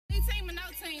T-team and no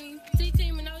team.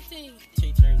 T-team and no team.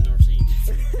 T-team and no team.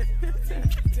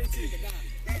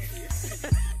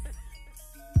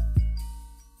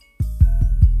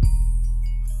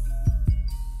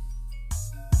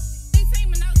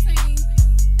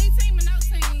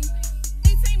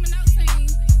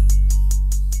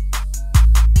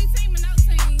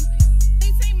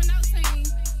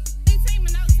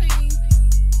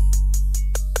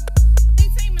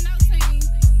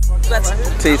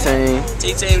 T-team.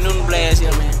 T-team new blast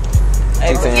here, man.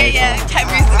 Yeah, K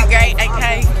Miss the Great,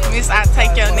 AK. Miss, I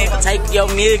take your nigga. Take your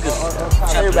nigga.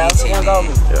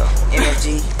 Yeah. MFG.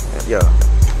 Yeah.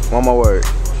 One more word.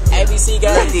 ABC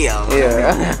guy. Yeah.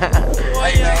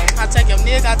 Boy, yeah. I take your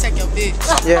nigga, I take your bitch.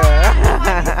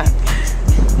 Yeah.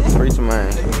 Preach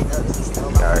man.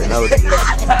 Alright, know this.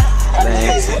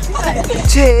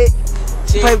 Thanks. Check.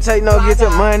 Paper take no get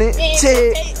your money.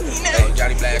 Check.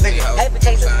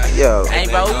 Yo. Hey,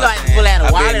 bro, we got to pull out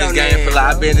a wallet on there.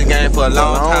 I've been in the game for a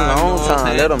long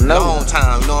time. Let them know. Long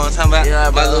time. You know what I'm talking about? Yeah,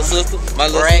 my little sister. My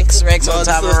little Rex on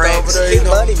top of Rex. Keep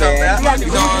money, man.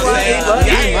 Keep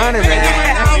money, man.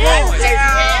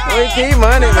 We keep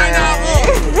money, man.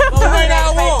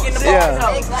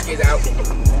 Yeah.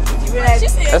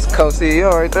 That's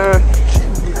co-CEO right there.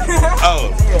 Oh.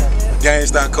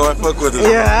 GameStop card, fuck with us.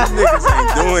 Yeah. These niggas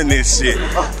ain't doing this shit.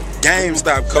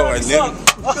 GameStop card, nigga.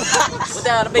 Put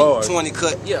down the big 20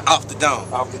 cut off the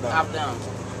dome. Off the dome.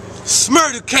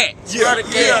 Smurder cat. Yeah.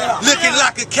 Looking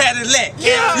like a Cadillac.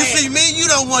 Yeah. You see me, you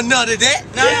don't want none of that.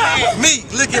 No. Me,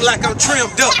 looking like I'm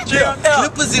trimmed up.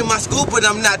 Clippers in my scoop, but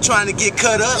I'm not trying to get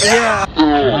cut up. Yeah.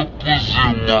 Clippers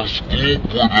in my scoop,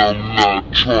 but I'm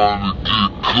not trying to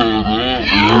get cut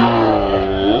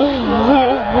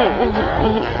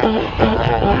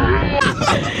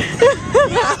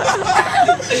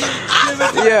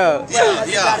up. Yeah.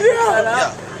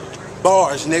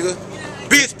 Bars, nigga.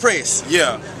 Bench press.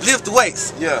 Yeah. Lift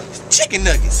weights. Yeah. Chicken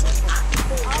nuggets.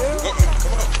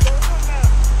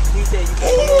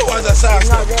 Why's that side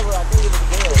stuff?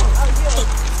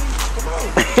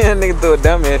 That nigga threw a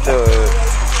dummy at your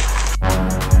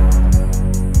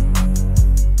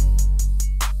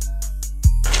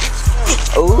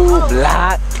Ooh,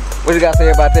 block. What you gotta say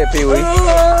about that, Pee Wee?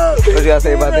 What you gotta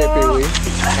say about that, Pee Wee?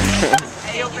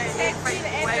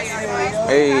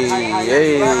 Hey.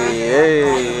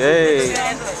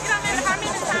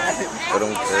 Put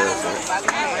them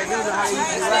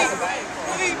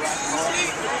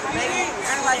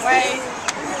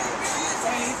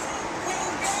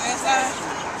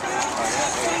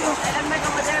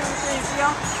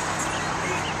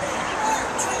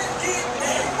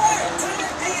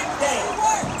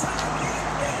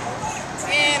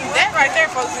And that right there,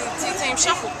 folks, is the T-team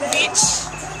shuffle, bitch.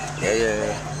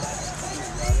 Yeah.